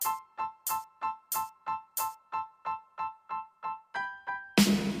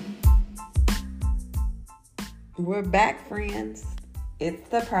We're back, friends. It's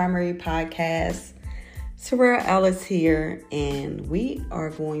the Primary Podcast. Terrell Ellis here, and we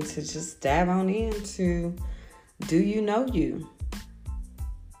are going to just dive on into Do You Know You?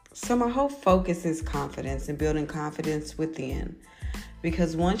 So my whole focus is confidence and building confidence within.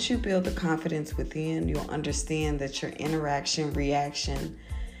 Because once you build the confidence within, you'll understand that your interaction, reaction,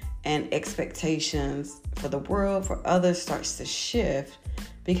 and expectations for the world, for others, starts to shift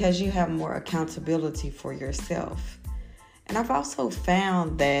because you have more accountability for yourself. And I've also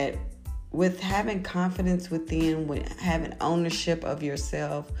found that with having confidence within, with having ownership of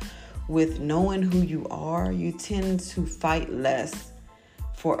yourself, with knowing who you are, you tend to fight less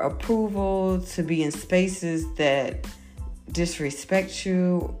for approval, to be in spaces that disrespect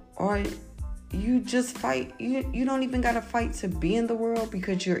you, or you just fight. You don't even got to fight to be in the world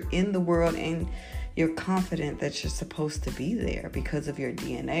because you're in the world and you're confident that you're supposed to be there because of your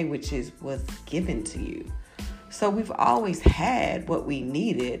DNA, which was given to you. So we've always had what we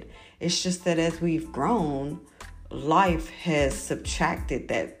needed. It's just that as we've grown, life has subtracted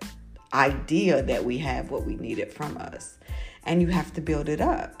that idea that we have what we needed from us. And you have to build it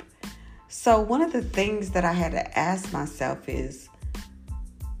up. So one of the things that I had to ask myself is,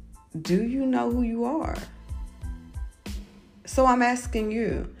 do you know who you are? So I'm asking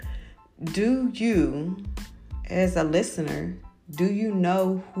you, do you, as a listener, do you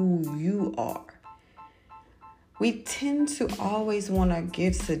know who you are? We tend to always want to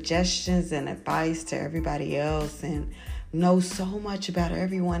give suggestions and advice to everybody else and know so much about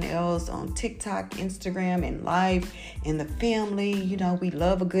everyone else on TikTok, Instagram, and life, in the family. You know, we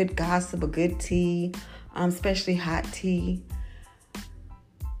love a good gossip, a good tea, especially hot tea.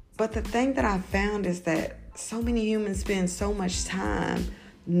 But the thing that I found is that so many humans spend so much time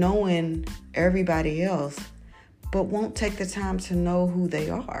knowing everybody else, but won't take the time to know who they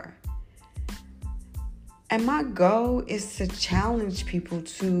are. And my goal is to challenge people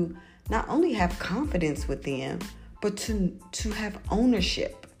to not only have confidence within, but to have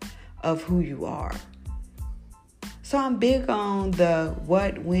ownership of who you are. So I'm big on the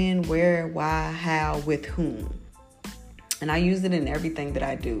what, when, where, why, how, with whom. And I use it in everything that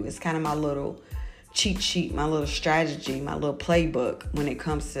I do. It's kind of my little cheat sheet, my little strategy, my little playbook when it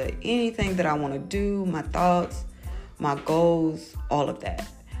comes to anything that I want to do, my thoughts, my goals, all of that.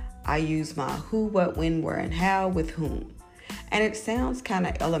 I use my who, what, when, where, and how with whom. And it sounds kind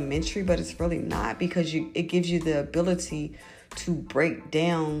of elementary, but it's really not, because it gives you the ability to break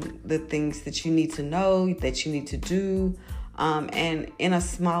down the things that you need to know, that you need to do, and in a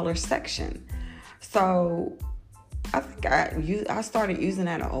smaller section. So I think I started using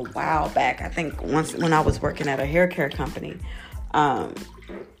that a while back. I think once when I was working at a hair care company, and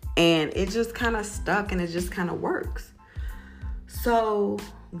it just kind of stuck and it just kind of works. So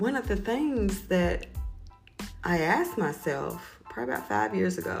one of the things that I asked myself probably about 5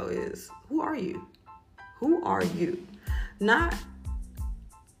 years ago is, who are you? Who are you? Not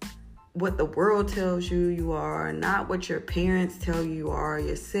what the world tells you are, not what your parents tell you are,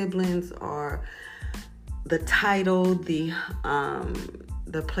 your siblings, or the title, the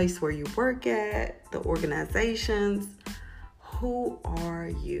place where you work at, the organizations. Who are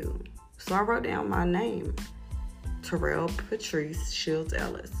you? So I wrote down my name, Terrell Patrice Shields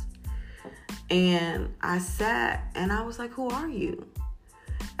Ellis. And I sat and I was like, who are you?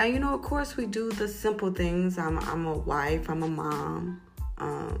 And, you know, of course we do the simple things. I'm a wife. I'm a mom.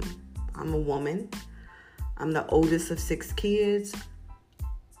 I'm a woman. I'm the oldest of 6 kids.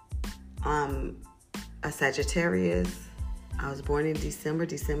 I'm a Sagittarius. I was born in December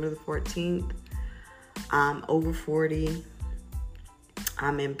the 14th. I'm over 40.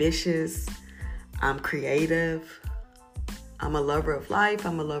 I'm ambitious. I'm creative. I'm a lover of life.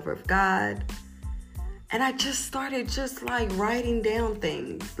 I'm a lover of God. And I just started just like writing down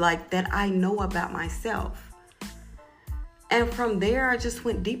things like that I know about myself. And from there, I just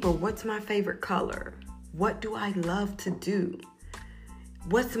went deeper. What's my favorite color? What do I love to do?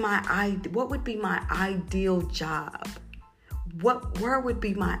 What would be my ideal job? Where would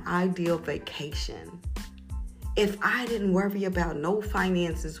be my ideal vacation? If I didn't worry about no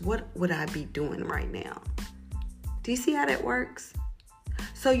finances, what would I be doing right now? Do you see how that works?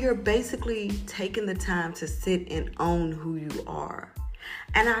 So you're basically taking the time to sit and own who you are.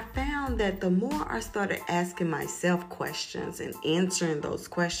 And I found that the more I started asking myself questions and answering those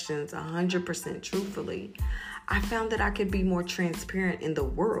questions 100% truthfully, I found that I could be more transparent in the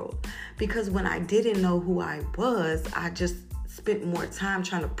world. Because when I didn't know who I was, I just spent more time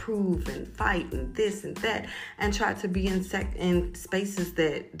trying to prove and fight and this and that, and tried to be in spaces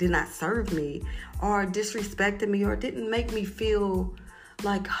that did not serve me or disrespected me or didn't make me feel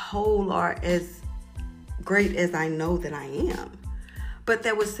like whole or as great as I know that I am. But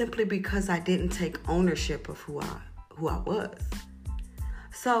that was simply because I didn't take ownership of who I was.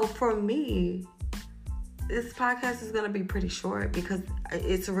 So for me, this podcast is going to be pretty short because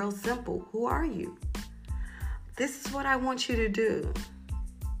it's real simple. Who are you? This is what I want you to do.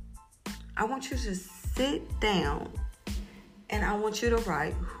 I want you to sit down and I want you to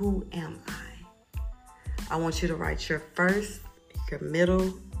write, who am I? I want you to write your first, your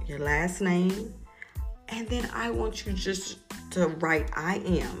middle, your last name. And then I want you just to write I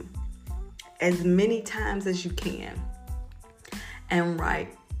am as many times as you can. And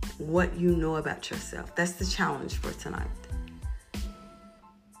write what you know about yourself. That's the challenge for tonight.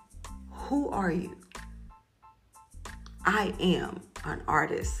 Who are you? I am an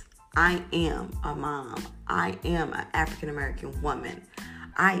artist. I am a mom. I am an African American woman.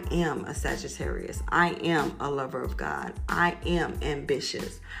 I am a Sagittarius. I am a lover of God. I am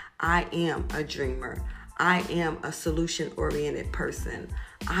ambitious. I am a dreamer. I am a solution-oriented person.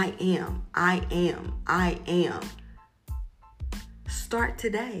 I am. Start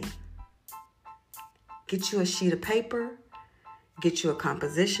today. Get you a sheet of paper. Get you a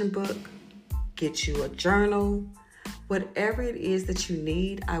composition book. Get you a journal. Whatever it is that you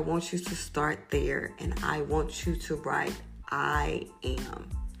need, I want you to start there. And I want you to write, I am.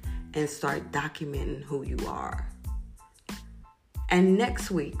 And start documenting who you are. And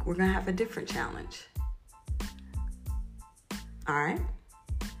next week, we're going to have a different challenge. All right?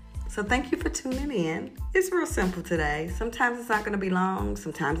 So thank you for tuning in. It's real simple today. Sometimes it's not going to be long.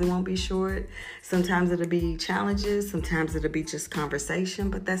 Sometimes it won't be short. Sometimes it'll be challenges. Sometimes it'll be just conversation.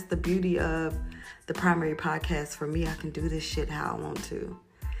 But that's the beauty of the Primary Podcast. For me, I can do this shit how I want to.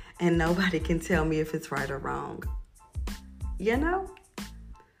 And nobody can tell me if it's right or wrong. You know?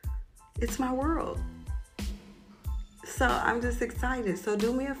 It's my world. So I'm just excited. So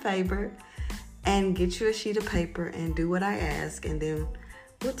do me a favor and get you a sheet of paper and do what I ask. And then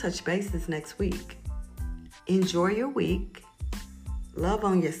we'll touch bases next week. Enjoy your week. Love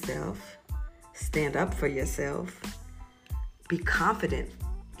on yourself. Stand up for yourself. Be confident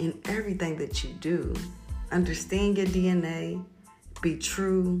in everything that you do. Understand your DNA. Be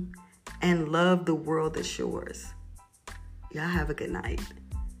true. And love the world that's yours. Y'all have a good night.